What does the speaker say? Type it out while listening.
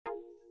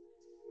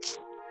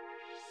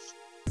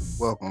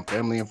Welcome,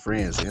 family and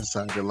friends,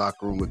 inside the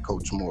locker room with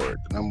Coach Moore,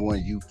 the number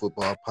one youth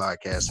football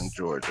podcast in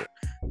Georgia.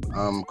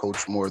 I'm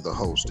Coach Moore, the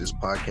host. This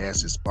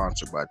podcast is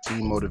sponsored by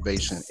Team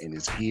Motivation and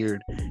is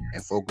geared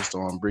and focused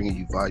on bringing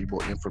you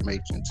valuable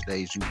information in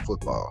today's youth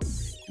football.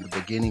 In the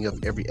beginning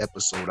of every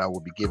episode, I will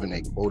be giving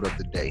a quote of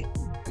the day,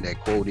 and that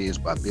quote is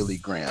by Billy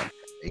Graham.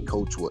 A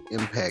coach will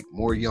impact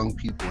more young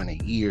people in a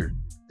year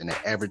than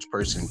the average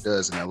person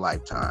does in a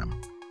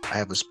lifetime. I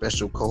have a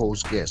special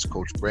co-host guest,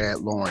 Coach Brad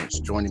Lawrence,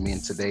 joining me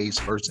in today's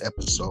first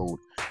episode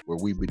where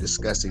we'll be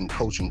discussing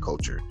coaching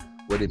culture,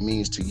 what it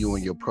means to you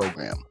and your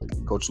program.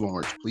 Coach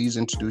Lawrence, please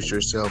introduce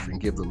yourself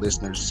and give the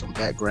listeners some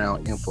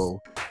background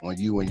info on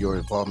you and your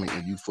involvement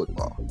in youth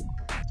football.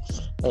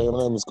 Hey,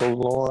 my name is Coach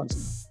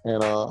Lawrence,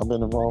 and I've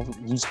been involved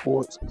in youth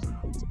sports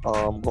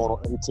going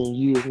on 18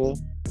 years now.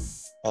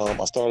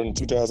 I started in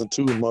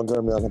 2002 in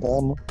Montgomery,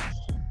 Alabama,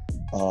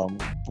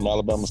 from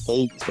Alabama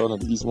State, started at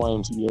the East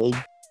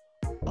YMCA.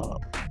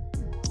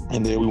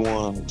 And then we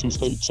won 2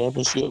 state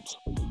championships.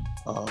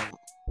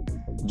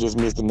 Just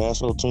missed the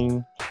national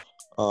team.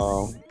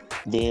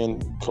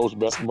 Then coached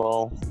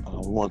basketball.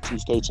 Won 2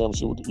 state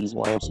championships with the East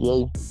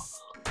YMCA.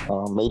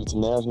 Made it to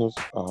nationals.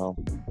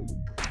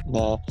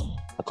 Now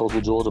I coach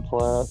with Georgia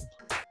Pride.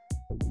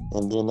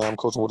 And then I'm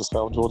coaching with the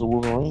South Georgia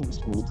Wolverines.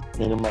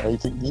 And in my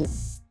 18th year.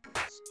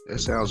 That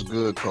sounds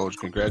good, Coach.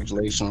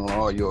 Congratulations on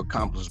all your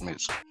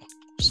accomplishments.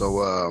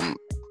 So,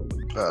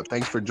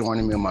 thanks for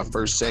joining me on my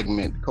first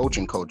segment,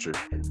 Coaching Culture.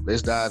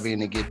 Let's dive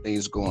in and get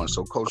things going.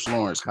 So, Coach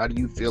Lawrence, how do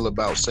you feel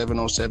about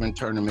 7-on-7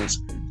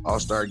 tournaments,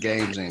 all-star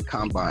games, and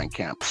combine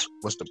camps?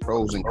 What's the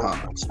pros and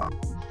cons? I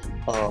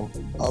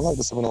like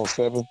the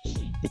 7-on-7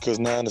 because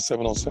now the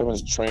 7-on-7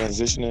 is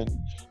transitioning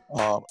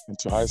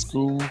into high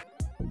school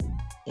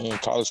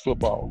and college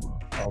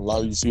football.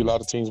 You see a lot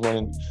of teams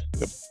running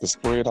the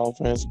spread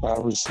offense,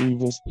 5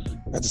 receivers.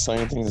 That's the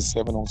same thing as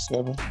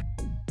 7-on-7.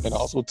 And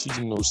also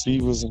teaching the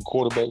receivers and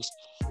quarterbacks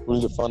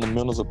really the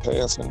fundamentals of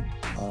passing,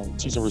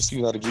 teaching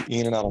receivers how to get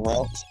in and out of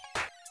routes.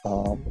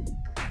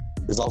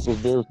 It's also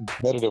very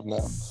competitive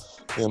now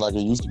than like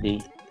it used to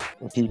be.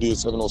 When people did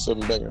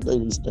 7-on-7 back in the day,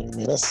 we used to think,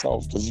 man, that's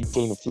soft because you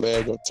pulling the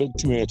flag or take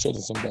 2-hand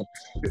checking somebody.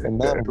 And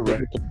now it's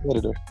very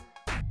competitive.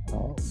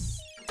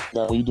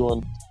 Now when you're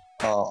doing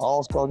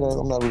all-star games,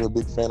 I'm not really a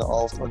big fan of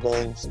all-star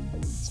games,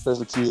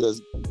 especially kids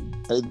that's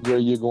 8th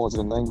grade year going to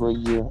the 9th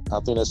grade year. I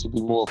think that should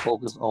be more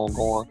focused on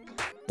going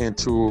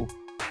into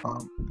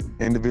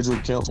individual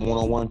camps,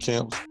 one-on-one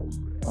camps,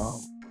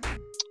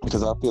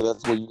 because I feel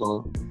that's where you're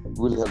going to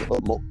really have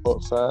the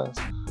upsize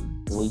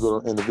is when you go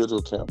to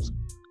individual camps.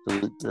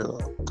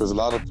 Because a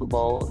lot of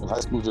football in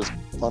high school is just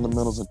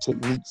fundamentals and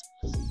techniques.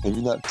 If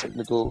you're not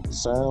technical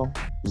sound,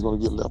 you're going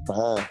to get left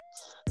behind.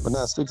 But now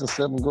 6th and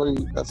 7th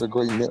grade, that's a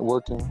great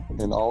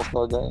networking in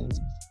all-star games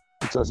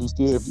because you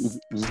still, if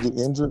you get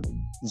injured,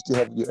 you still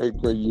have your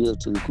 8th grade year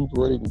to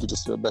recuperate and get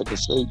yourself back in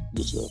shape,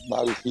 get your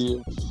body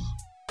healed.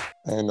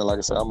 And like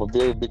I said, I'm a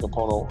very big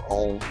opponent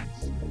on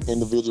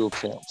individual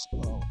camps.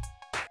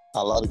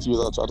 A lot of kids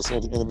I try to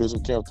send to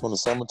individual camps during the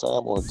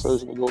summertime or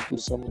encourage them to go through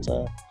the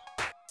summertime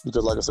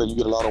because, like I said, you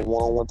get a lot of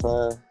one-on-one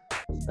time.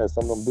 At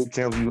some of them big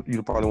camps,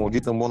 you probably won't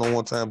get them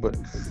one-on-one time, but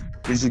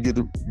at least you get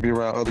to be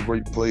around other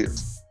great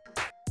players.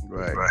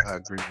 Right. I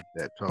agree with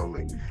that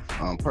totally.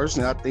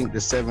 Personally, I think the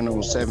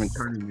 7-on-7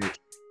 tournament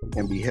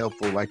can be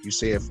helpful, like you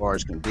said, as far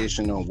as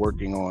conditioning,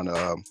 working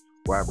on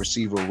wide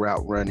receiver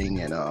route running,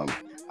 and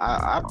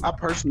I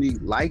personally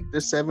like the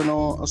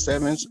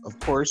 7-on-7s, of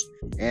course,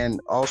 and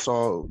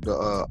also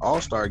the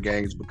all-star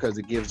games because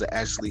it gives the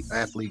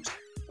athletes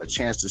a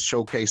chance to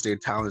showcase their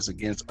talents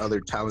against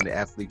other talented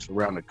athletes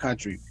around the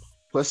country.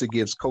 Plus, it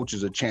gives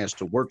coaches a chance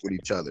to work with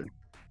each other.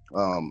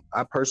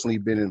 I personally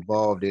been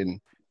involved in,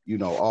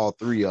 all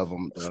 3 of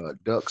them: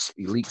 Ducks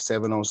Elite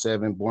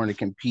 7-on-7, Born to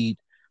Compete,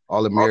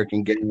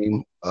 All-American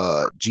Game,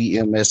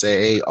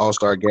 GMSAA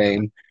All-Star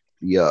Game,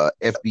 the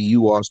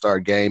FBU All-Star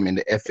Game, and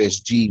the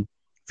FSG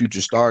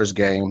Future Stars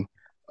game.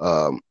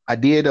 I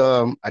did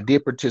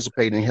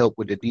participate and help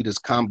with Adidas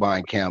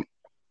Combine Camp,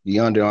 the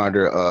Under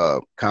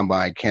Armour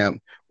Combine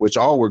Camp, which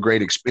all were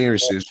great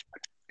experiences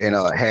and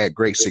had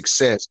great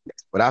success.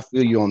 But I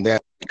feel you on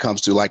that when it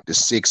comes to like the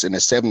 6th and the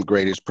 7th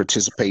graders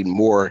participating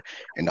more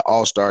in the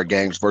all-star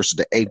games versus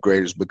the 8th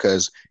graders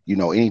because,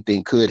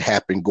 anything could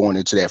happen going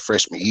into that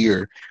freshman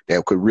year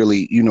that could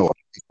really,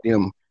 affect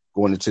them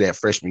going into that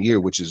freshman year,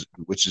 which is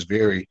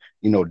very,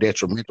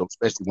 detrimental,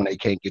 especially when they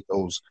can't get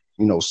those,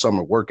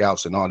 summer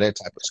workouts and all that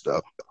type of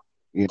stuff,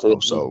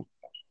 So,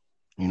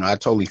 I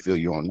totally feel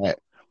you on that.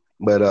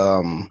 But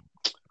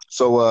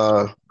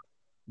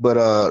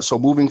so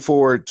moving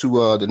forward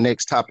to the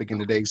next topic in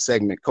today's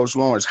segment, Coach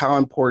Lawrence, how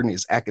important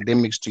is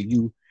academics to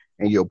you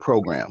and your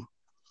program?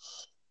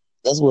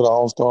 That's what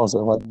all stars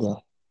are right there.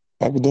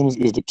 Academics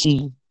is the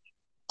key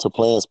to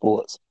playing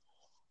sports.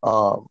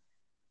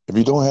 If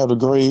you don't have the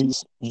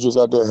grades, you're just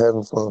out there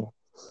having fun.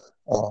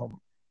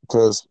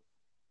 Because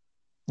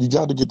you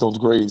got to get those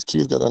grades.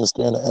 Kids got to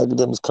understand that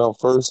academics come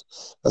first.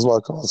 That's why I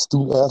call it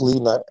student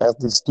athlete, not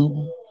athlete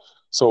student.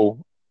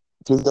 So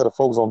kids got to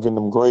focus on getting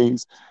them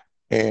grades.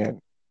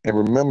 And And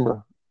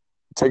remember,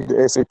 take the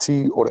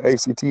SAT or the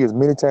ACT as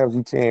many times as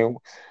you can.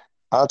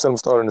 I'll tell them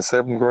start in the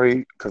 7th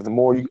grade because the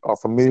more you are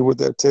familiar with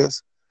that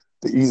test,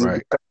 the easier it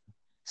Right.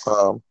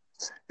 becomes.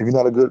 If you're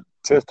not a good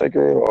test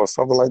taker or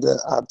something like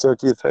that, I tell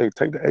kids, hey,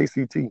 take the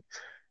ACT.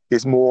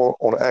 It's more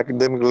on an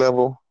academic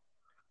level,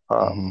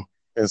 um, Mm-hmm.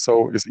 and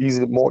so it's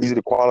more easy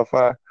to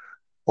qualify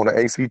on the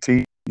ACT.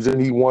 You just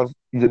need one.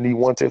 You just need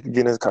one test to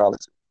get into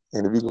college,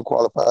 and if you can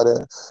qualify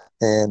that,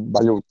 and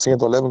by your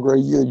 10th or 11th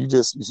grade year, you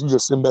just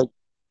send back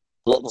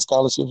collecting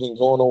scholarships and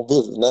going on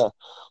visits now.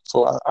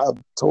 So I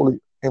totally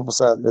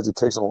emphasize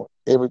education on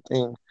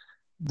everything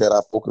that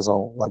I focus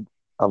on. Like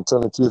I'm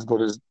telling kids go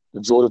to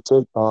the Georgia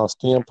Tech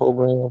STEM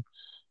program.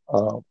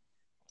 Um,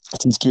 I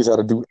teach kids how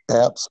to do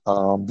apps,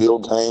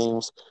 build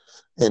games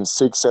in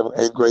 6th, 7th,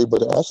 8th grade,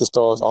 but it actually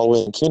starts all the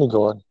way in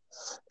kindergarten.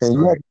 And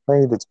you have Right. to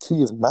train the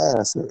kids'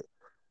 mindset.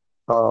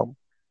 Um,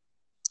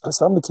 and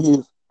some of the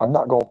kids are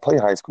not going to play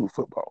high school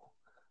football.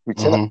 We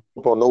cannot Mm-hmm.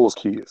 up on those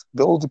kids.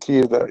 Those are the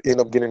kids that end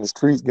up getting in the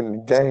streets, getting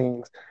in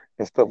gangs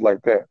and stuff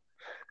like that.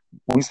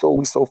 We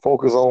so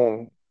focused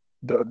on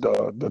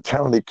the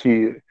talented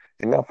kid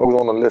and not focus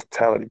on the less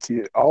talented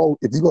kid. All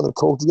if you're gonna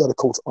coach, you got to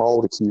coach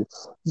all the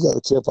kids. You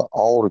got to care for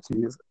all the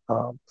kids.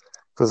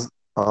 Because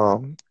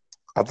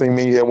I think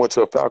me and I went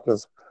to a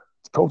Falcons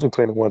coaching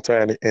clinic one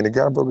time, and the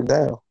guy broke it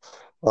down.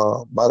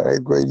 By the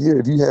 8th grade year,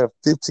 if you have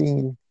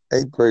 15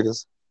 8th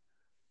graders,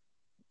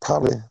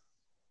 probably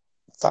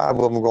 5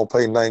 of them are gonna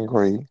play 9th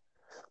grade.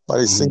 By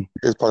the senior Mm-hmm.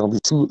 year, there's probably gonna be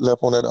 2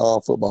 left on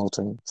that football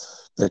team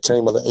that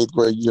came by the 8th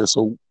grade year.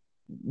 So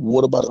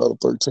what about the other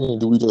 13?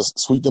 Do we just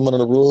sweep them under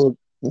the rug?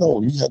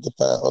 No, you have to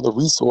find other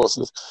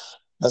resources.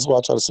 That's why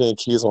I try to send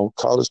kids on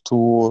college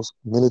tours,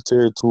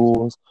 military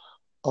tours,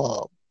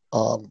 uh,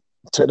 um,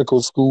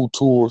 technical school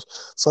tours,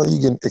 so you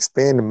can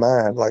expand the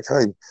mind. Like,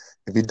 hey,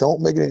 if you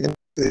don't make it in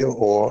NFL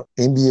or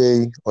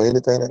NBA or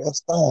anything,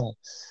 that's fine.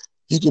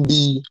 You can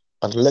be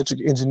an electric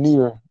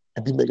engineer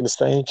and be making the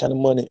same kind of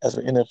money as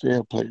an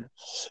NFL player.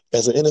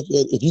 As an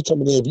NFL, if you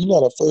coming in, if you're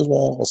not a first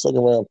round or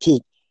second round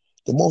pick,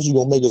 the most you're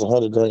gonna make is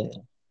 100 grand.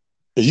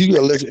 If you get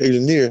an electric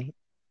engineer,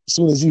 as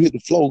soon as you hit the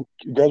floor,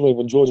 graduate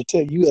from Georgia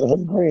Tech, you got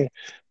 100 grand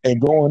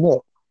and going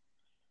up.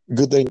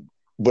 Good thing.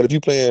 But if you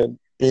playing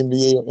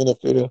NBA or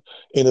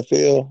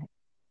NFL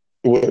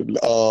with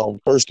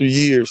first 3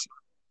 years,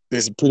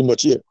 it's pretty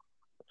much it.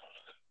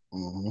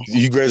 Mm-hmm.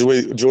 You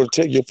graduate Georgia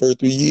Tech your first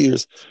 3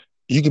 years,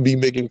 you could be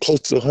making close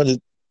to 100,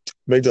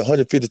 maybe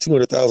 150,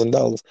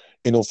 $200,000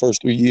 in those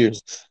first 3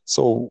 years.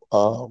 So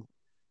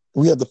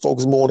we have to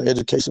focus more on the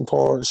education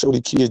part, show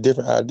the kids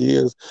different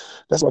ideas.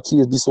 That's why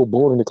kids be so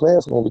bored in the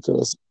classroom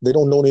because they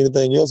don't know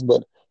anything else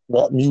but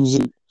rap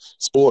music,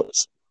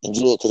 sports, and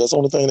drugs, because that's the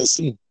only thing they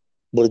see.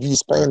 But if you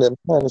Right. expand that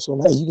mind and show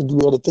them, hey, you can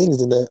do other things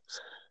than that,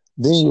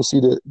 then you'll see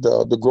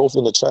the growth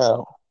in the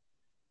child.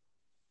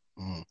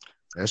 Mm.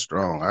 That's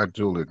strong. I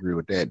totally agree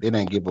with that. They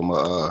didn't give them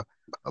a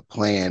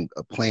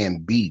plan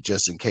B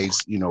just in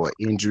case an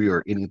injury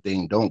or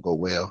anything don't go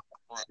well.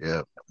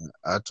 Yeah,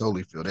 I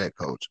totally feel that,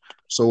 Coach.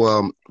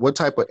 So, what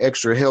type of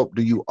extra help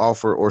do you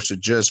offer or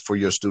suggest for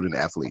your student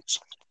athletes?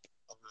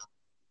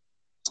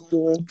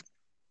 Tutoring,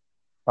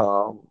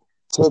 um,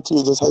 tell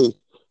kids just, hey,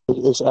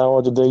 extra hour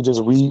a day,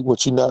 just read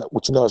what you're not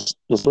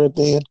your strength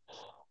in.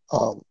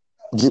 Um,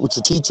 get with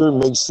your teacher,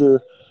 make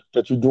sure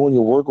that you're doing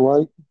your work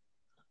right.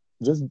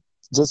 Just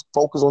just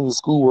focus on your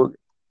schoolwork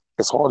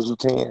as hard as you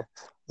can.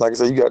 Like I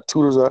said, you got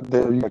tutors out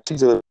there, you got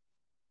teachers.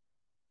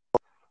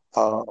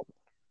 Um,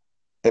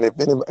 and if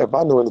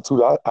I know any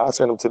tutor, I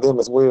send them to them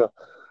as well.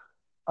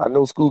 I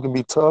know school can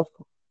be tough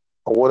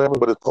or whatever,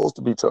 but it's supposed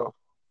to be tough.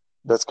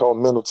 That's called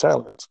mental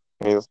challenge.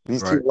 And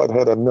these Right. kids like to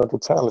have that mental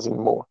challenge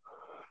anymore.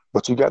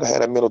 But you got to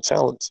have that mental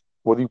challenge,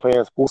 whether you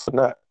playing sports or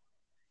not.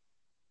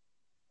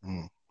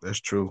 That's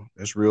true.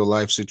 That's real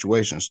life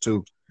situations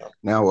too.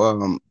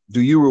 Now,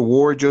 do you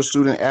reward your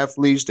student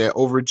athletes that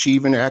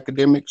overachieve in their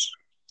academics?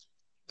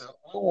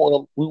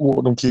 We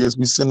want them kids.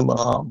 We send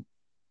them.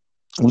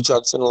 We try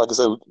to send them, like I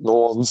said,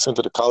 we send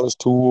to the college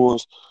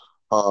tours.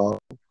 Um,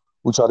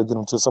 we try to get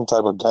them to some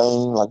type of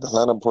game, like the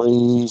Atlanta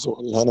Braves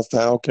or the Atlanta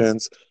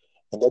Falcons,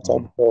 and that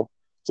type of Mm, stuff,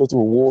 just to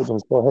reward them.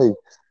 So, hey,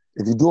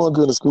 if you're doing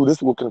good in school, this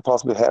is what can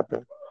possibly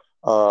happen.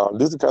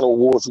 This is the kind of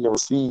awards you can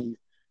receive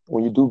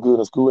when you do good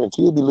in school, and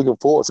kids be looking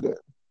forward to that.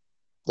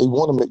 They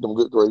want to make them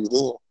good grades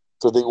then,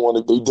 because they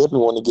definitely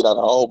want to get out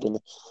of Auburn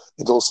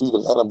and go see the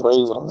Atlanta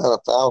Braves or Atlanta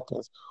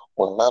Falcons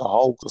or Atlanta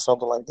Hawks or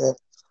something like that.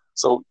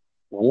 So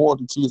reward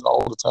the kids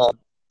all the time,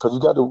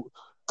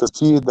 because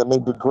kids that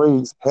make good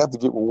grades have to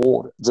get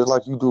rewarded. Just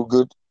like you do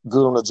good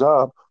on the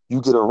job,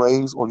 you get a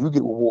raise or you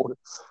get rewarded.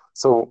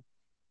 So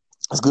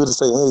it's good to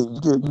say,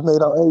 hey, you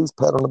made our A's,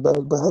 pat on the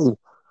back, but hey,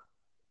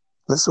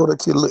 let's show that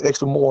kid a little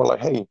extra more. Like,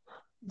 hey,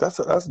 that's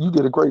you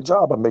did a great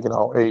job by making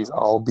all A's,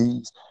 all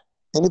B's.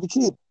 And if the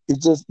kid is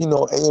just, A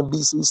and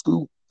B, C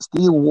student,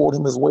 still reward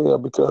him as well,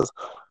 because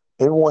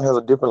everyone has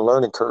a different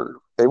learning curve.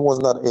 Everyone's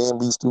not an A and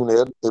B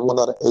student, everyone's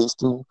not an A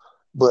student,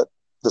 but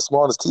the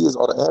smartest kids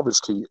are the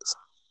average kids.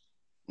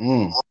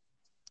 mm,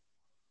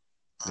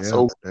 yeah,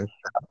 So that,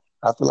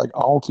 I feel like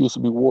all kids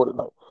should be rewarded.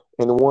 Like,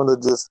 and the one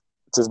that just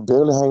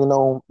barely hanging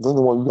on, then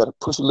the one you got to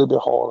push a little bit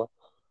harder,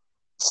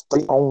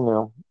 stay on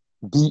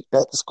them, be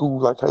at the school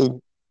like, hey,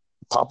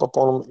 pop up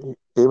on them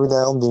every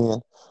now and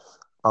then,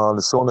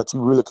 to show them that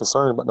you're really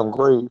concerned about them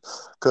grades.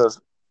 Because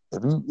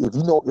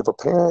if a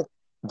parent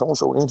don't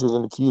show interest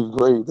in the kid's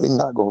grade, they're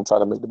not going to try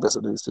to make the best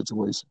of their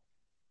situation.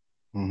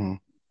 Mm-hmm.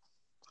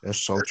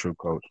 That's so true,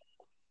 Coach.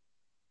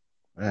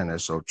 Man,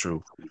 that's so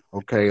true.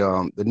 Okay,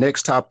 the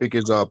next topic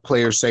is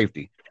player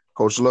safety.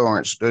 Coach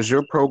Lawrence, does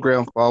your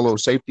program follow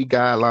safety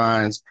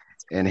guidelines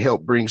and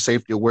help bring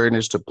safety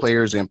awareness to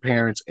players and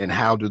parents? And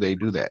how do they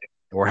do that?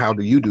 Or how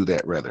do you do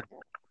that, rather?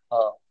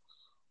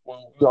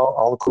 Well,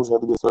 all the coaches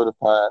have to get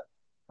certified,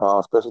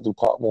 especially through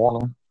Pop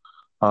Warner.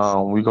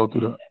 We go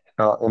through the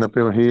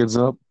NFL heads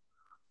up,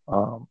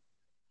 um,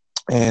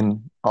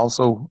 and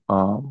also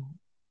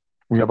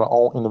we have our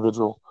own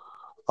individual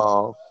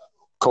uh,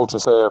 coaching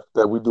staff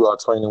that we do our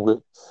training with,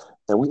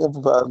 and we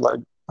improvise. Like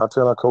I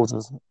tell our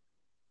coaches,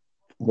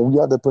 when we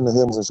out there putting the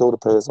helmets and shoulder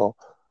pads on,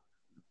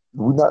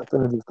 we're not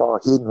finna just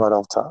start hitting right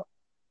off top.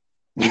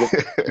 We got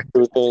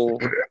everything.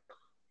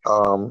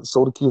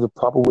 Show the kids the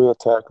proper way of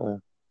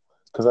tackling,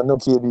 because I know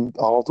kids be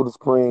all through the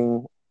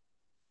spring,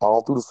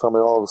 all through the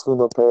summer, all the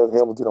swim up pads,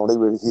 helmet get on, they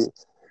ready to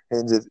hit,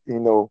 and just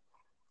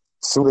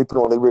soon they put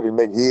on, they ready to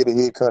make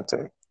head-to-head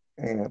contact,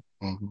 and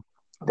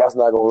that's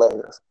not gonna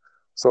last.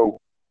 So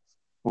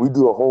we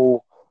do a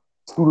whole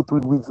 2 to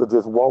 3 weeks of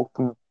just walk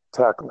through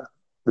tackling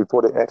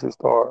before they actually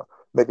start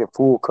making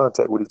full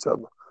contact with each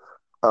other.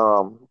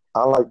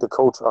 I like to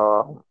coach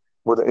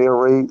with the air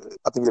raid.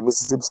 I think at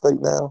Mississippi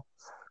State now,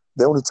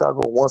 they only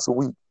tackle once a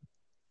week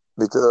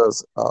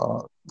because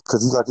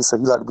he, like you said,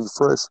 he like to be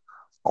fresh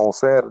on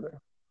Saturday.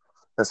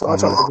 And so I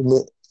try to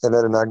implement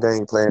that in our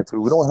game plan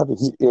too. We don't have to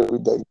hit every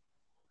day.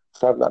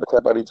 Try not to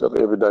tap at each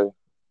other every day.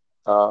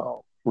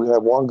 We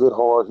have one good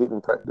hard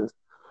hitting practice,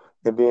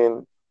 and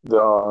then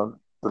the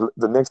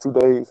next 2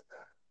 days,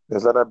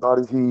 let's let our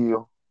bodies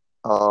heal.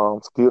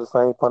 Still the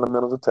same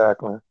fundamentals of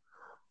tackling.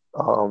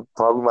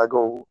 Probably might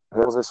go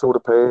helmets and shoulder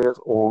pads,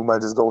 or we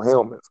might just go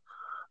helmets.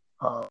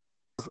 Uh,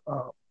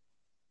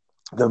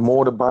 the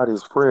more the body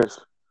is fresh,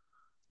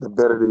 the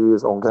better it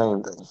is on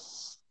game day.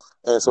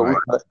 And so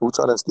we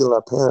try to instill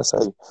our parents,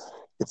 hey,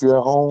 if you're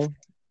at home,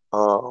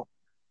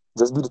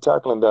 just be the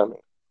tackling dummy.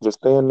 Just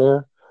stand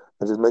there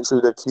and just make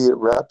sure that kid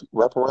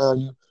wrap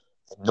around you.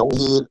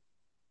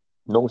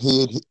 No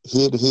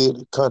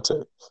head-to-head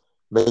contact.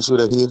 Make sure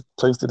that head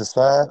placed to the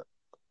side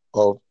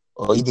or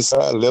either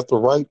side, left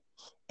or right,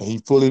 and he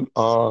fully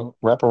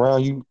wrap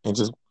around you and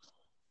just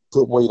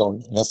put weight on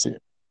you. And that's it.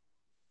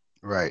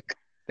 Right.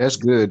 That's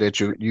good that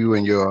you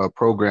and your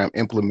program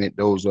implement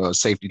those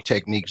safety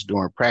techniques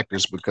during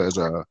practice, because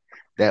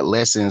that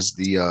lessens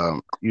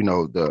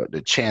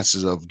the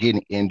chances of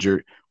getting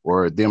injured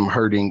or them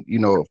hurting,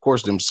 of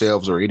course,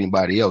 themselves or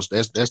anybody else.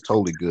 That's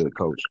totally good,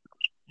 Coach.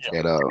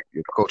 Yeah. That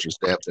your coaching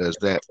staff does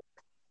that.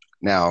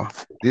 Now,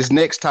 this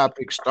next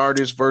topic,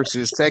 starters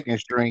versus second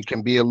string,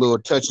 can be a little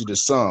touchy to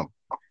some.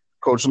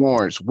 Coach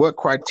Lawrence, what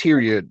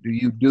criteria do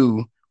you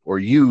do or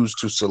use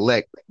to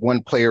select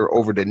one player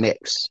over the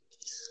next?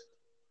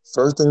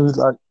 First thing we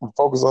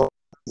focus on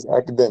is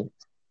academics.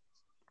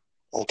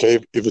 Okay,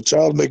 if a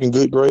child's making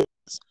good grades,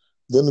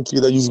 then the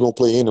kid that usually gonna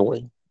play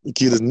anyway. The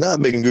kid is not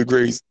making good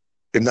grades,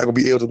 they're not gonna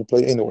be able to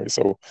play anyway.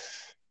 So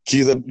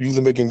kids that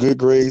usually making good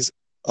grades,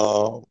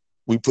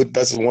 we put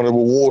that's one of the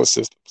reward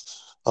systems.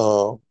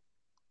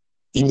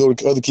 Even though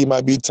the other kid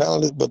might be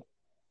talented, but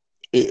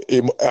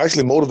it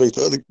actually motivates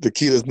the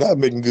kid that's not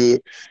making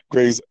good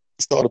grades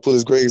start to put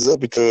his grades up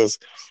because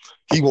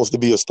he wants to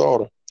be a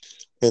starter.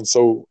 And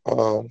so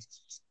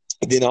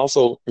then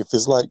also if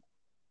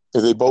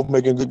they both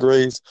making good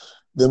grades,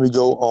 then we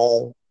go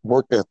on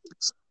work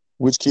ethics.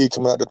 Which kid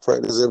coming out to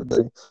practice every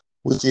day?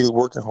 Which kid is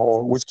working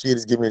hard? Which kid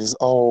is giving it his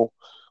all?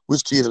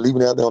 Which kid is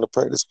leaving out there on the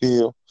practice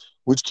field?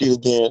 Which kid is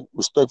being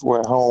respectful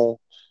at home?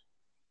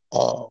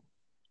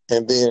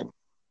 And then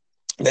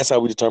that's how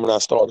we determine our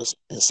starters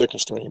in second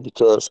string,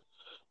 because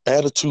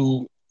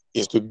attitude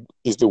is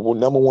the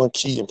number one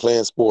key in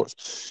playing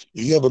sports.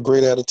 If you have a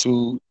great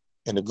attitude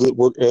and a good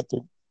work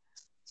ethic,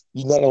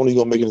 you're not only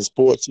going to make it in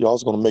sports, you're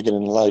also going to make it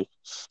in life.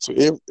 So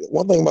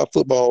one thing about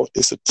football,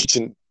 it's a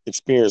teaching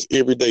experience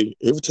every day.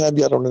 Every time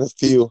you're out on that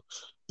field,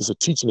 it's a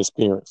teaching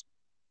experience,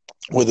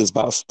 whether it's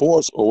about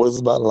sports or whether it's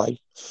about life.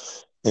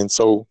 And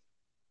so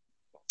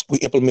we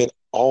implement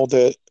all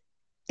that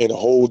in a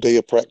whole day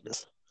of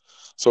practice.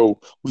 So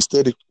we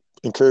steady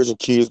encouraging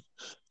kids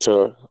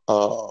to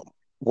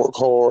work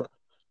hard,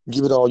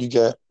 give it all you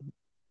got,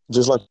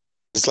 just like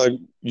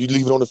you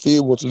leave it on the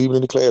field once you leave it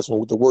in the classroom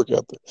with the work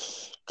ethic.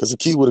 Because the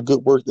kid with a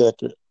good work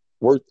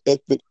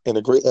ethic and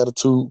a great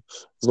attitude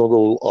is going to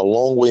go a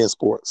long way in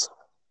sports.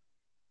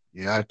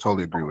 Yeah, I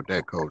totally agree with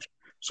that, Coach.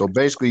 So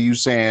basically you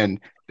saying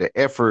the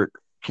effort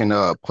can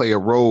play a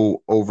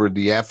role over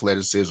the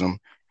athleticism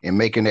in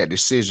making that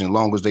decision, as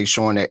long as they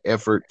showing that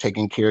effort,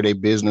 taking care of their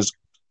business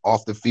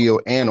off the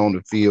field and on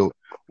the field,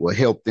 will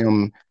help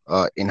them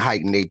and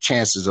heighten their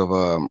chances of,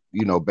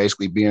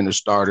 basically being a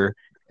starter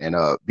and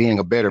being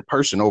a better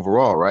person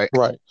overall, right?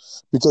 Right.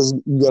 Because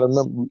you got to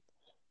remember,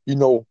 you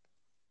know,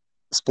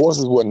 sports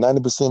is what,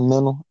 90%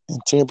 mental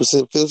and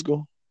 10%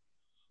 physical.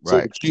 So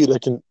the Right. kid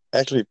that can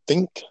actually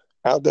think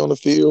out there on the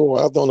field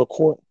or out there on the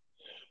court,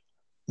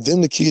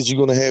 then the kids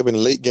you're going to have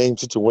in late game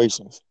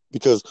situations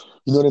because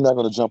you know they're not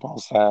going to jump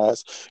off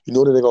sides. You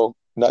know that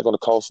not going to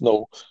cost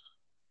no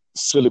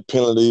silly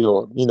penalty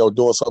or, you know,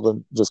 doing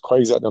something just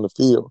crazy out there on the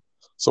field.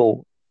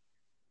 So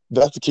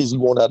that's the kids you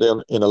want out there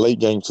in a late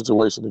game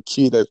situation. The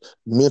kid that's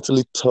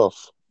mentally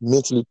tough,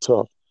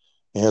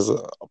 and has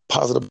a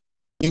positive.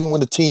 Even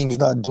when the team is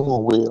not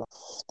doing well,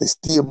 they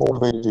still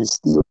motivated. They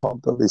still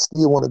pumped up. They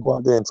still want to go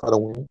out there and try to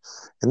win.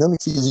 And then the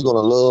kids you're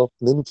gonna love.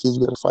 And then the kids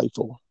you got to fight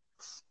for.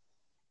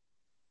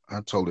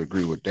 I totally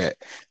agree with that.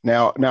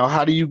 Now,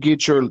 how do you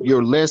get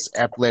your less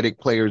athletic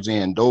players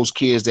in? Those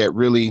kids that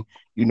really,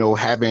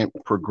 haven't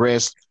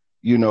progressed,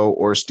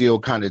 or still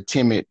kind of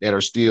timid, that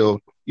are still,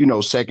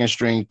 second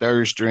string,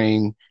 third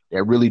string,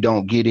 that really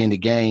don't get in the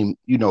game,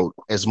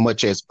 as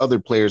much as other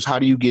players. How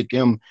do you get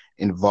them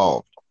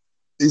involved?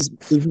 It's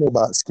more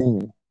about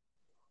scheme.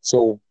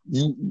 So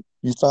you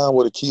find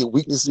what a kid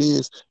weakness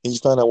is, and you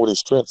find out what his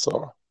strengths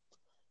are.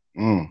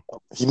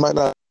 He might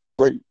not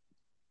be a great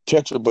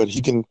catcher, but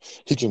he can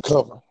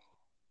cover.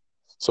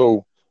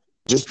 So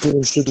just put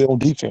him strictly on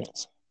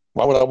defense.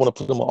 Why would I want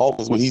to put him on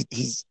offense when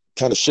he's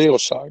kind of shell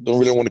shy, don't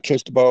really want to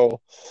catch the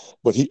ball?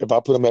 But if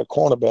I put him at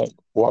cornerback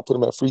or I put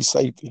him at free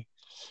safety,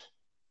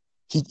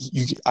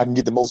 I can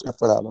get the most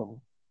effort out of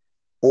him.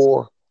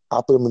 Or I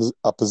put him in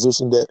a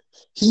position that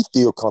he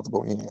feel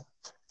comfortable in.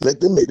 Let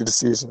them make the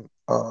decision.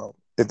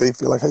 If they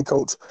feel like, hey,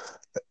 coach,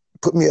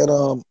 put me at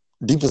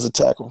defensive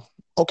tackle.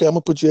 Okay, I'm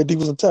gonna put you at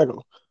defensive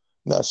tackle.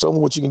 Now show me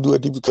what you can do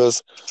at defense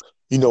because,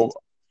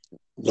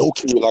 no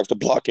kid likes to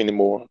block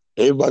anymore.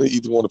 Everybody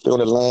either want to play on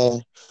the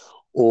line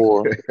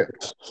or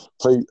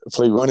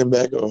play running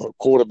back or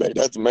quarterback.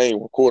 That's the main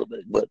one,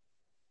 quarterback. But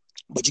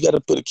you got to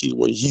put a kid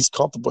where he's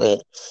comfortable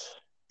at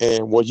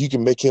and where you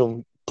can make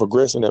him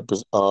progress in that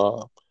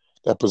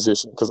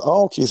position. Because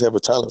all kids have a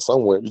talent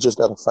somewhere. You just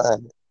got to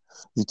find it.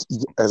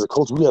 As a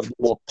coach, we have to be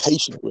more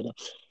patient with them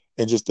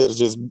and just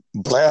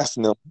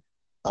blasting them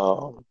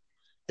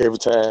every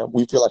time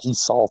we feel like he's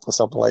soft or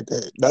something like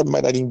that. That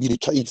might not even be the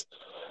case.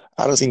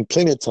 I've seen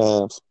plenty of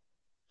times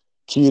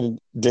kid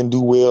didn't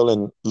do well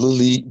in little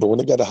league, but when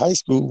they got to high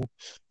school,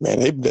 man,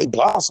 they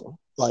blossom.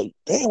 Like,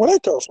 damn, where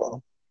that come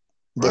from?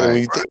 But when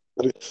you think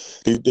about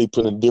it, they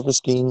put in a different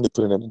scheme, they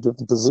put in a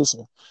different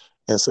position,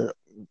 and so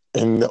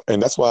and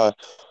that's why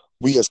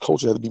we as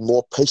coaches have to be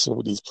more patient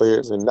with these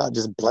players and not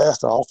just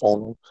blast off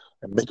on them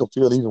and make them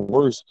feel even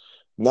worse.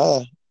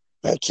 Now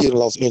that kid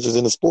lost interest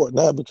in the sport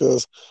now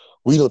because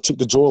we don't took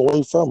the joy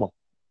away from them.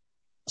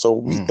 So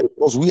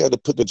we had to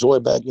put the joy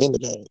back in the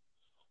game,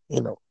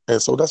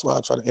 And so that's why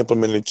I try to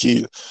implement in the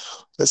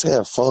kids. Let's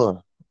have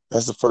fun.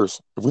 That's the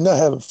first. If we're not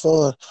having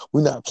fun,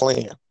 we're not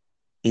playing. If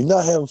you're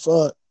not having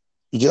fun,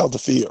 you get off the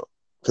field.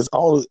 Because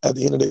at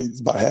the end of the day,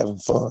 it's about having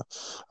fun.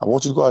 I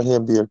want you to go out here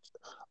and be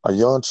a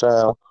young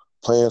child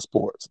playing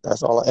sports.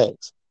 That's all I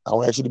ask. I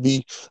don't ask you to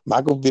be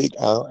Michael Vick.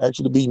 I don't ask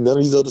you to be none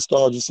of these other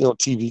stars you see on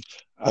TV.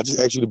 I just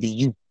ask you to be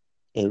you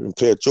and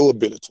play at your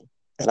ability.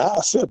 And I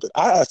accept it.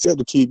 I accept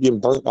the kid getting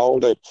burnt all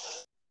day.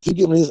 He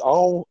giving his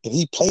all and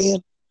he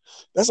playing.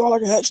 That's all I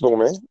can ask for,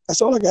 man.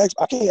 That's all I can ask.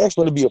 I can't ask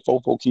for him to be a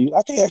 4-4 kid.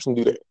 I can't ask him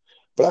to do that.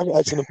 But I can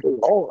ask him to play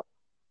hard.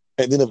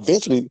 And then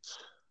eventually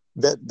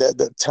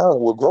that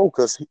talent will grow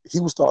because he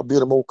will start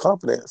building more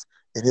confidence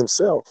in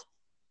himself.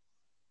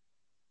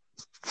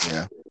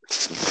 Yeah,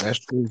 that's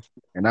true.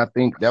 And I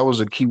think that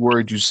was a key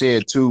word you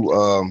said too,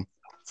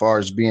 as far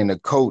as being a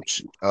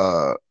coach,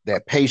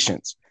 that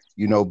patience,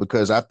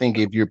 because I think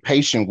if you're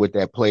patient with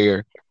that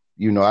player,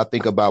 I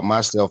think about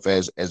myself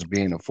as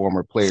being a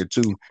former player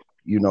too,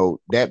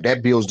 that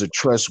builds the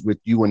trust with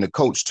you and the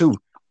coach too.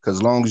 Because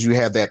as long as you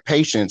have that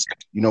patience,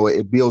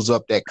 it builds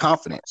up that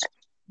confidence.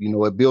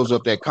 It builds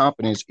up that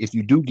confidence. If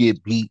you do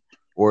get beat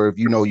or if,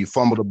 you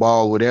fumble the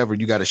ball, whatever,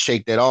 you got to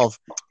shake that off.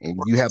 And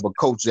you have a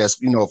coach that's,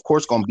 of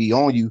course, going to be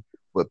on you,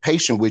 but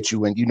patient with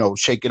you and,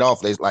 shake it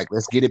off.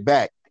 Let's get it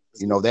back.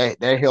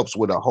 That helps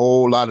with a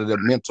whole lot of the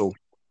mental,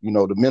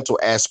 the mental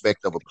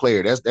aspect of a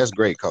player. That's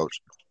great, coach.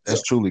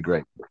 That's truly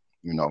great,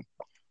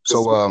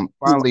 So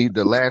finally,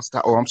 the last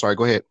time. Oh, I'm sorry.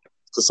 Go ahead.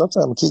 So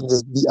sometimes a kid can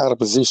just be out of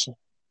position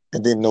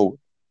and didn't know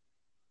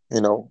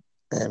it,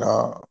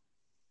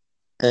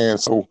 and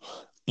so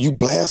you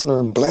blasting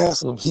him.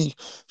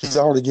 He's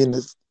already getting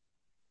this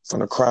from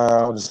the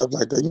crowd and stuff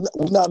like that.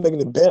 We're not making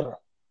it better.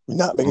 We're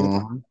not making it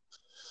better.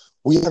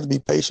 We have to be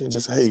patient and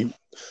just, hey,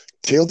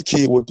 tell the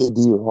kid what they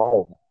did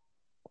wrong.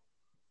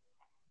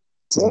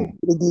 Tell them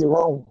what they did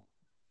wrong.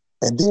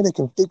 And then they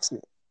can fix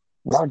it.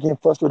 Not getting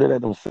frustrated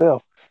at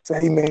themselves. Say,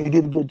 hey, man, you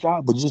did a good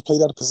job, but you just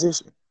played out of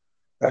position.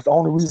 That's the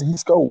only reason he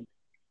scored.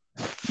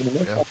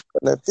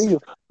 That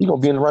field, he's going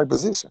to be in the right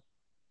position.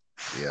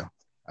 Yeah,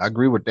 I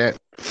agree with that.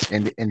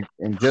 And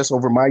just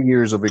over my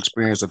years of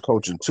experience of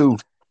coaching too,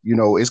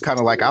 it's kind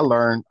of like I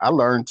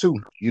learned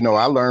too.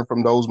 I learned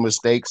from those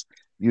mistakes,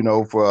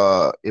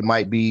 for it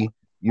might be,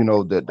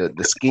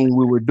 the scheme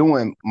we were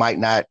doing might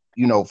not,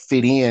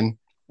 fit in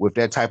with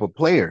that type of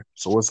player.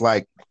 So it's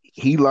like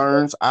he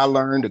learns, I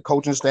learn, the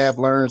coaching staff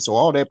learns. So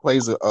all that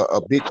plays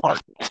a big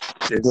part.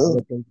 It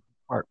does.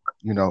 Part,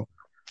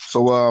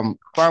 So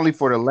finally,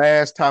 for the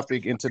last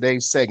topic in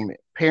today's segment,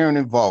 parent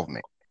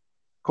involvement.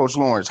 Coach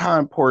Lawrence, how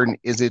important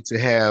is it to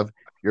have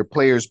your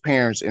players'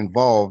 parents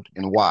involved,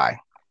 and why?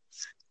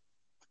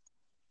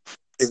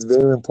 It's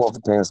very important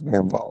for parents to be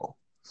involved.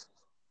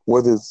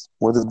 Whether it's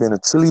being a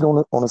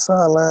cheerleader on the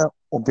sideline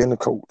or being a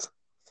coach.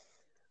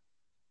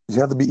 You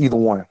have to be either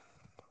one.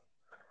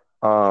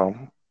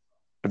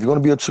 If you're going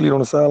to be a cheerleader on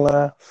the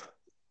sideline,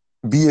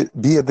 be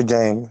at the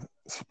game,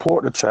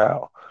 support the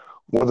child,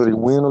 whether they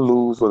win or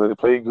lose, whether they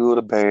play good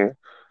or bad.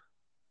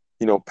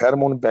 Pat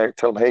them on the back,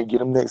 tell them, hey, get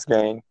them next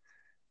game.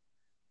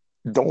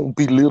 Don't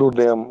belittle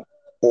them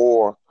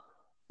or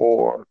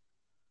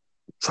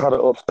try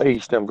to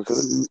upstage them,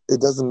 because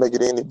it doesn't make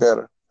it any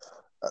better.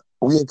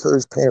 We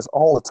encourage parents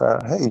all the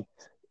time, hey,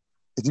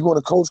 if you want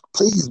to coach,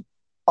 please,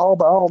 by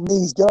all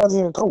means, get out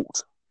here and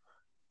coach,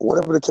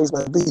 whatever the case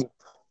may be.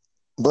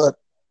 But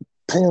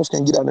parents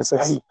can get out and say,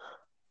 hey,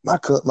 my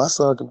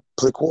son can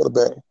play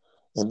quarterback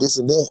and this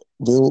and that.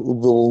 But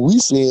when we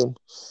see him,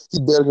 he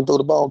better can throw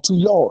the ball 2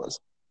 yards.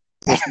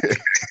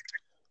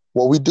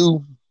 What we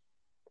do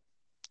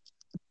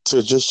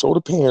to just show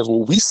the parents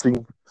what we see,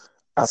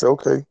 I say,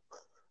 okay,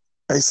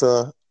 hey,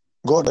 son,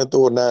 go out there and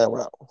throw a 9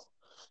 route.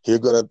 He'll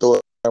go out there and throw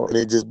it, and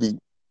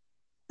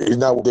it's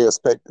not what they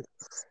expected.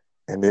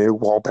 And they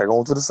walk back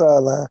onto the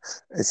sideline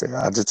and say,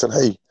 I just tell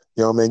them, hey,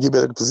 young man, get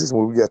back in the position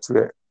where we got you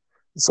at.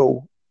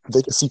 So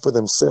they can see for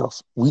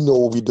themselves. We know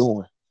what we're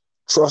doing.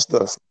 Trust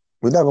us.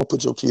 We're not going to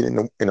put your kid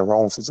in the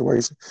wrong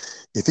situation.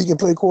 If he can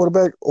play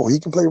quarterback or he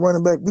can play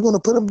running back, we're going to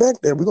put him back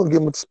there. We're going to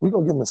give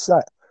him a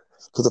shot.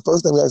 Because the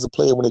first thing we ask a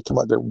player when they come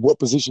out there, what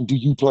position do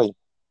you play?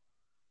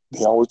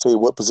 They always tell you,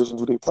 what position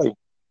do they play?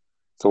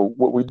 So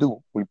what we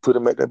do, we put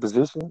them at that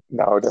position.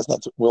 No, that's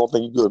not. We don't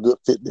think you're a good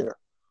fit there.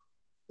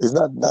 It's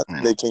not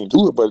they can't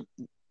do it, but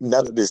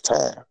not at this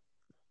time.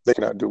 They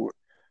cannot do it.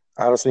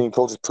 I've seen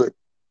coaches put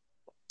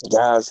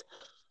guys,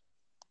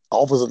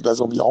 that's going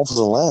to be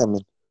offensive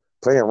linemen,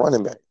 playing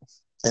running back,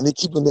 and they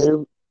keep them there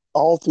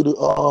all through the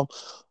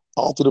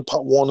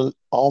pop 1,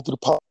 all through the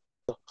pop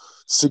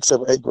 6,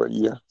 7, 8 grade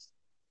year.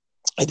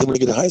 And then when they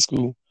get to high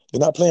school, they're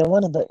not playing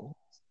running back.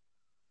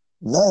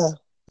 Now,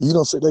 you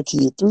don't set that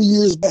kid 3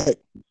 years back.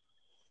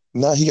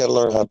 Now he got to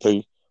learn how to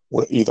play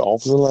with either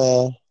offensive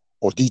line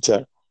or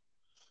D-tackle.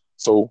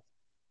 So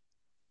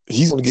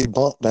he's going to get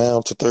bumped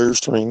down to third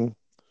string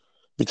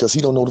because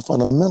he don't know the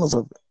fundamentals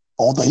of it.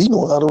 All that he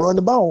knows how to run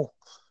the ball.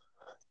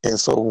 And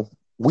so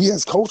we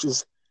as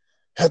coaches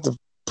have to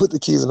put the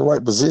kids in the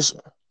right position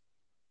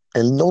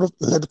and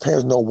let the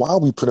parents know why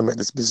we put them at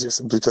this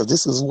position, because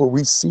this is where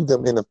we see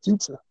them in the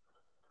future.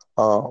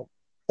 Or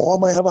I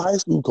might have a high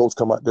school coach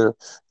come out there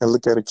and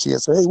look at a kid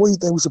and say, hey, where do you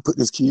think we should put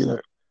this kid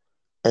at?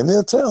 And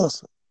they'll tell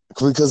us.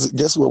 Because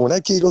guess what? When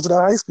that kid goes to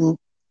the high school,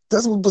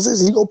 that's what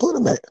position he going to put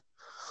him at.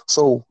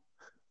 So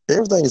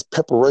everything is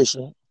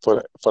preparation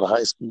for the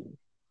high school.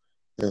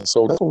 And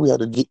so that's what we had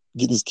to get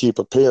these kids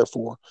prepared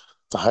for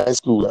the high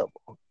school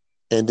level.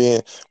 And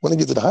then when they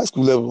get to the high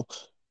school level,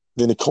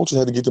 then the coaches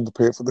had to get them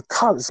prepared for the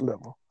college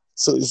level.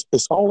 So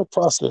it's all a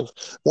process.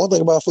 One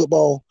thing about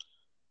football,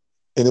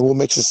 and then what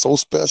makes it so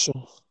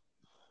special,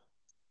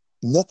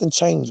 nothing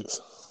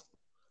changes.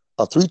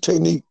 A 3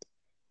 technique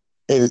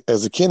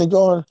as a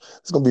kindergarten,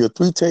 it's going to be a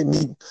 3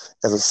 technique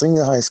as a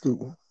senior high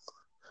school.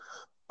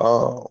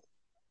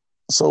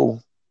 So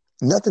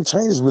nothing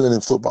changes really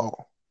in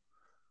football.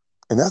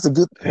 And that's a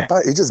good thing.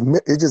 It's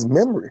just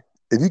memory.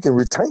 If you can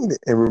retain it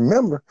and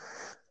remember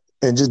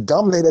and just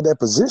dominate at that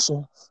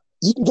position,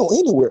 you can go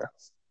anywhere.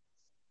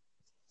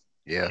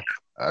 Yeah,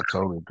 I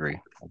totally agree.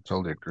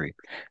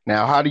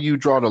 Now, how do you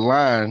draw the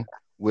line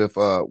with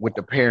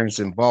the parents'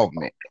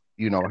 involvement?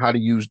 How do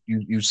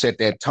you set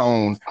that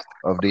tone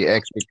of the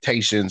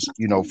expectations,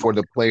 for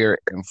the player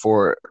and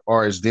for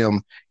or as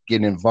them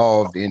getting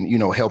involved in,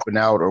 helping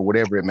out or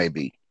whatever it may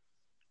be?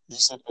 You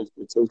set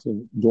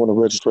expectations during the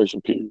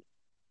registration period.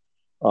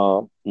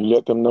 You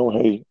let them know,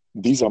 hey,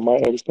 these are my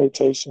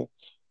expectations,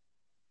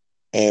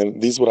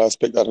 and these are what I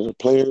expect out of the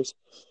players.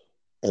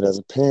 And as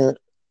a parent,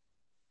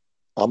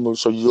 I'm going to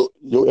show you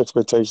your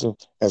expectation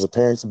as a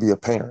parent to be a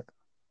parent,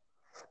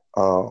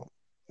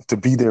 to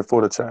be there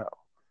for the child.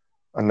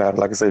 And now,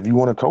 like I said, if you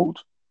want to coach,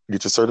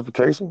 get your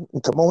certification,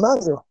 and come on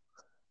out here.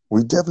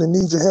 We definitely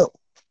need your help.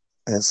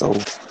 And so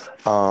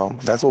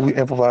that's what we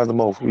emphasize the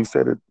most. We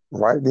said it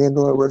right then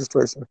during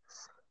registration.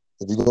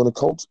 If you're going to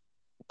coach,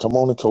 come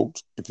on and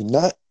coach. If you're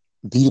not,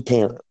 be the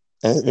parent.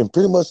 And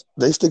pretty much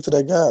they stick to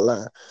that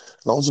guideline.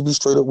 As long as you be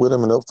straight up with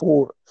them and up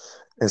for it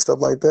and stuff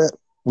like that,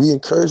 we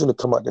encourage them to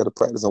come out there to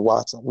practice and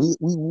watch them. We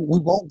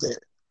want that.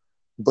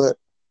 But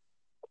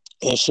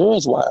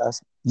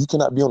insurance-wise, you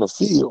cannot be on the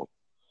field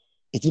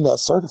if you're not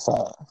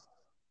certified.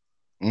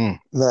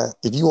 Now,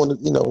 if you want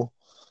to,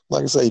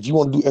 like I say, if you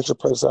want to do extra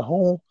practice at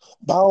home,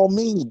 by all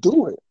means,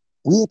 do it.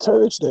 We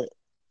encourage that.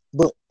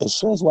 But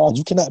insurance-wise,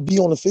 you cannot be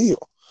on the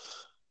field.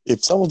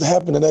 if something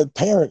happened to that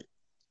parent,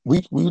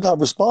 we're not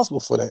responsible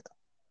for that.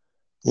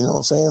 You know what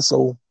I'm saying?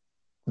 So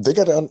they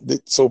got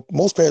to. So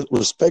most parents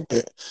respect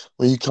that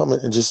when you come in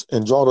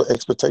and draw the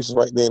expectations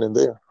right then and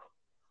there.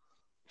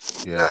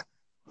 Yeah.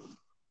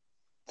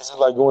 It's just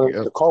like going to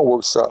Yep. the car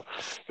workshop.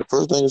 The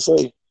first thing to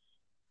say,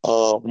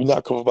 you're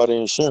not covered by the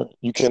insurance.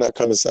 You cannot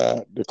come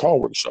inside the car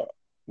workshop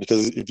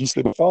because if you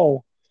slip and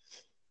fall,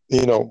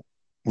 you know,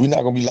 we're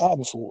not gonna be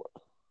liable for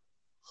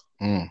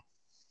it. Mm.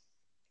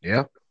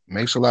 Yeah.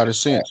 Makes a lot of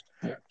sense.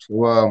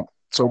 So,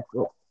 so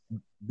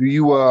do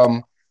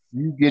you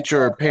get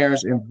your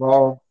parents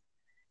involved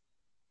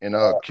in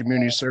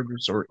community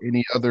service or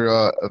any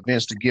other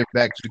events to give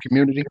back to the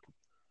community?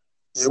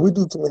 Yeah, we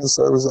do community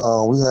service.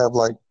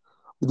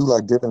 We do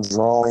like different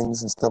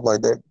drawings and stuff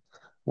like that,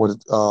 where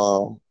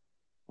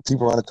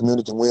people around the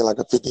community can win like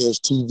a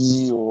 50-inch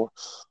TV or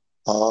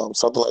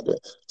something like that,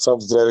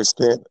 something to that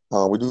extent.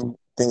 We do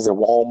things at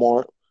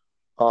Walmart.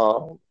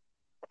 Um,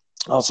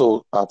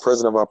 Also, our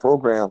president of our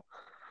program,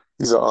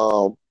 he's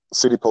a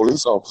city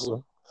police officer,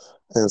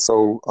 and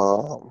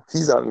so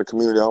he's out in the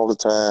community all the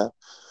time,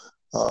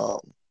 um,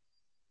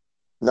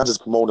 not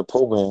just promoting the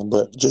program,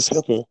 but just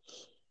helping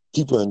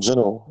people in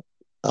general.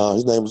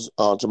 His name is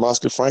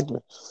Jamoski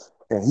Franklin,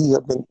 and he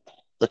helping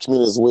the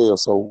community as well.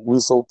 So we're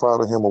so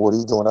proud of him and what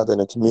he's doing out there in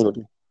the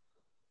community.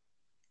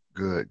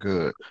 Good,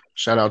 good.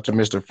 Shout out to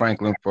Mr.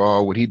 Franklin for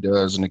all what he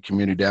does in the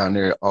community down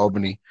there at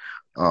Albany.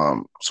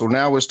 So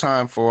now it's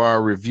time for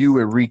our review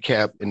and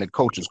recap in the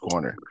Coach's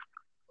Corner.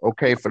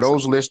 Okay, for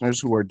those listeners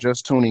who are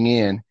just tuning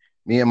in,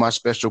 me and my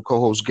special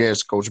co-host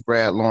guest, Coach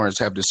Brad Lawrence,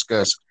 have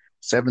discussed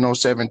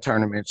 707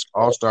 tournaments,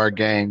 all-star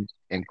games,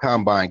 and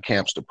combine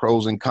camps, the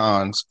pros and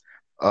cons,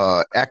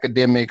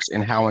 academics,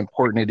 and how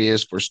important it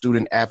is for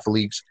student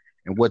athletes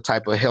and what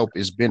type of help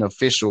is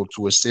beneficial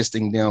to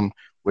assisting them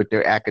with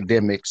their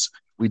academics.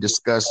 We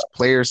discussed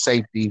player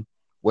safety,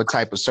 what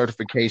type of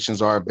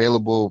certifications are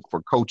available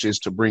for coaches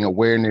to bring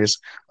awareness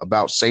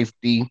about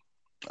safety,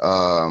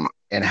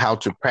 and how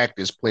to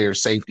practice player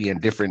safety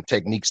and different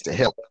techniques to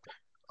help.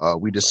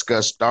 We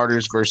discussed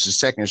starters versus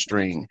second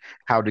string,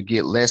 how to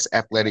get less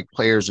athletic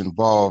players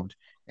involved,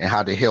 and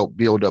how to help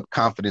build up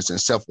confidence and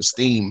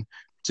self-esteem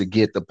to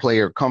get the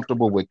player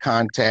comfortable with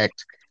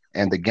contact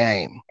and the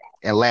game.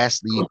 And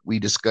lastly, we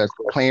discussed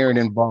player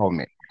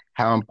involvement,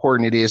 how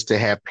important it is to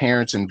have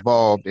parents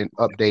involved and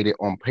updated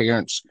on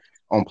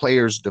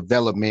players'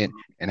 development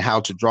and how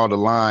to draw the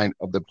line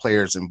of the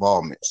players'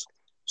 involvements.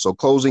 So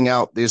closing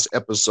out this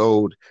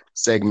episode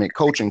segment,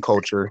 Coaching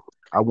Culture,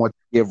 I want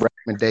to give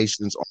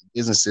recommendations on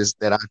businesses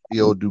that I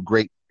feel do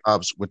great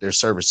jobs with their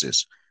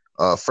services.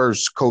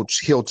 First,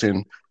 Coach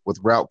Hilton with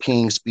Route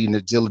King Speed and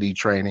Agility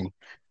Training,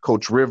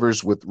 Coach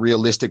Rivers with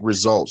Realistic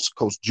Results,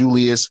 Coach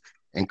Julius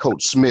and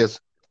Coach Smith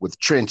with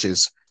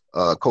Trenches,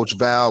 Coach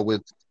Val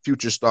with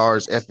Future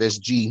Stars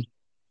FSG,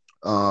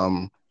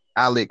 um,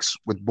 Alex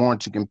with Born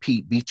to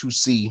Compete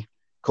B2C,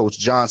 Coach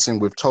Johnson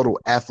with Total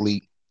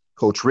Athlete,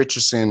 Coach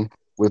Richardson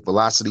with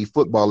Velocity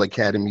Football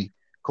Academy,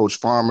 Coach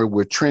Farmer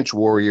with Trench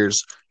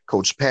Warriors,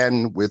 Coach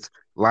Patton with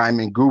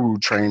Lyman Guru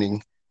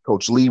Training,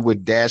 Coach Lee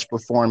with Dash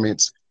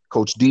Performance,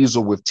 Coach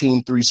Diesel with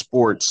Team 3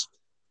 Sports,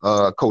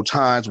 Coach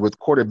Hines with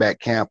Quarterback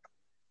Camp,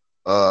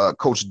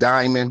 Coach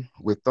Diamond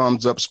with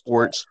Thumbs Up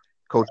Sports,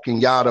 Coach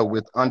Kenyatta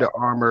with Under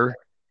Armour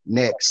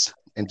Next,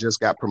 and just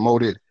got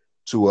promoted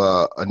to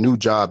a new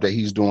job that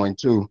he's doing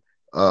too.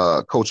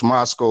 Coach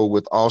Moscow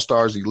with All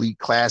Stars Elite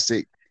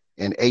Classic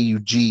and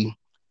AUG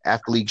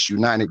Athletes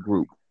United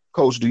Group.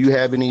 Coach, do you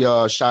have any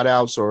shout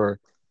outs or,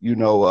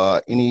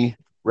 any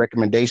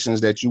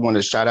recommendations that you want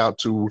to shout out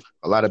to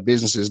a lot of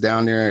businesses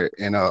down there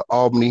in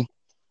Albany?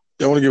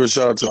 I want to give a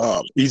shout out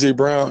to EJ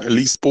Brown,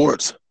 Elite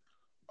Sports.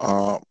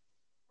 I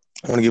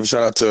want to give a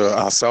shout out to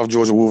our South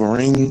Georgia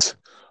Wolverines.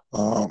 I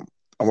want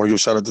to give a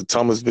shout out to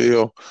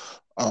Thomasville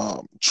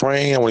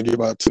Train. I want to give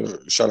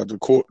shout out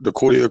to the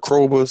Cordial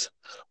Crowbers.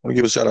 I want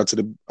to give a shout out to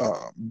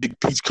the Big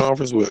Peach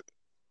Conference with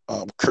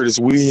Curtis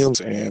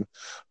Williams and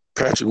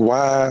Patrick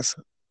Wise.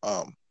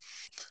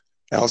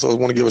 I also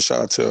want to give a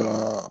shout out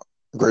to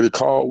Grady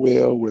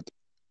Caldwell with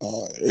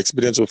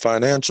Expediential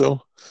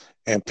Financial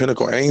and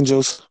Pinnacle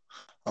Angels.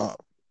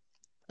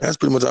 That's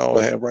pretty much all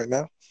I have right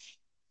now.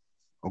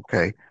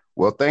 Okay.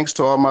 Well, thanks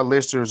to all my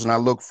listeners, and I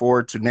look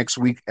forward to next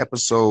week's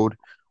episode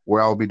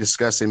where I'll be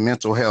discussing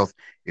mental health.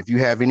 If you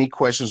have any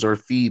questions or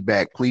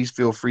feedback, please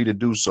feel free to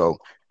do so.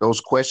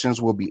 Those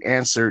questions will be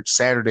answered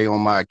Saturday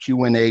on my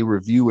Q&A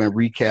review and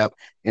recap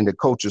in the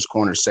Coach's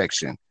Corner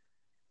section.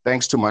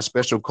 Thanks to my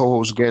special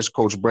co-host guest,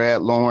 Coach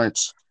Brad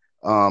Lawrence.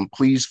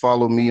 Please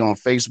follow me on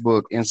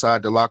Facebook,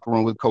 Inside the Locker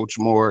Room with Coach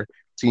Moore,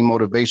 Team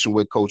Motivation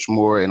with Coach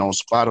Moore, and on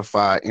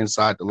Spotify,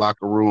 Inside the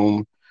Locker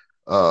Room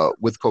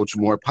with Coach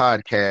Moore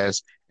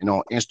podcast, and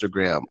on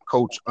Instagram,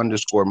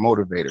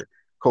 Coach_Motivator.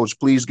 Coach,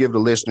 please give the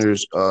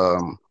listeners,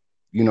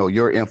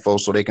 your info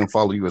so they can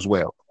follow you as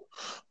well.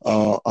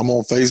 I'm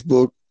on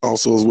Facebook,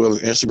 also as well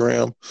as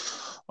Instagram.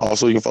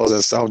 Also, you can follow us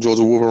at South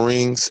Georgia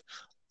Wolverines.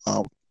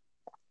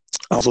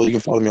 Also, you can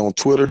follow me on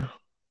Twitter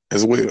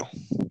as well.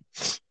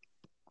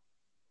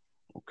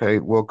 Okay.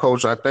 Well,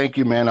 Coach, I thank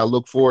you, man. I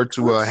look forward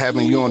to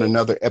having you on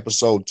another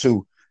episode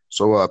too.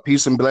 So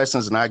peace and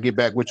blessings, and I'll get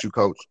back with you,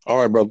 Coach. All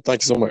right, brother.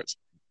 Thank you so much.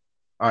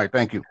 All right.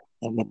 Thank you.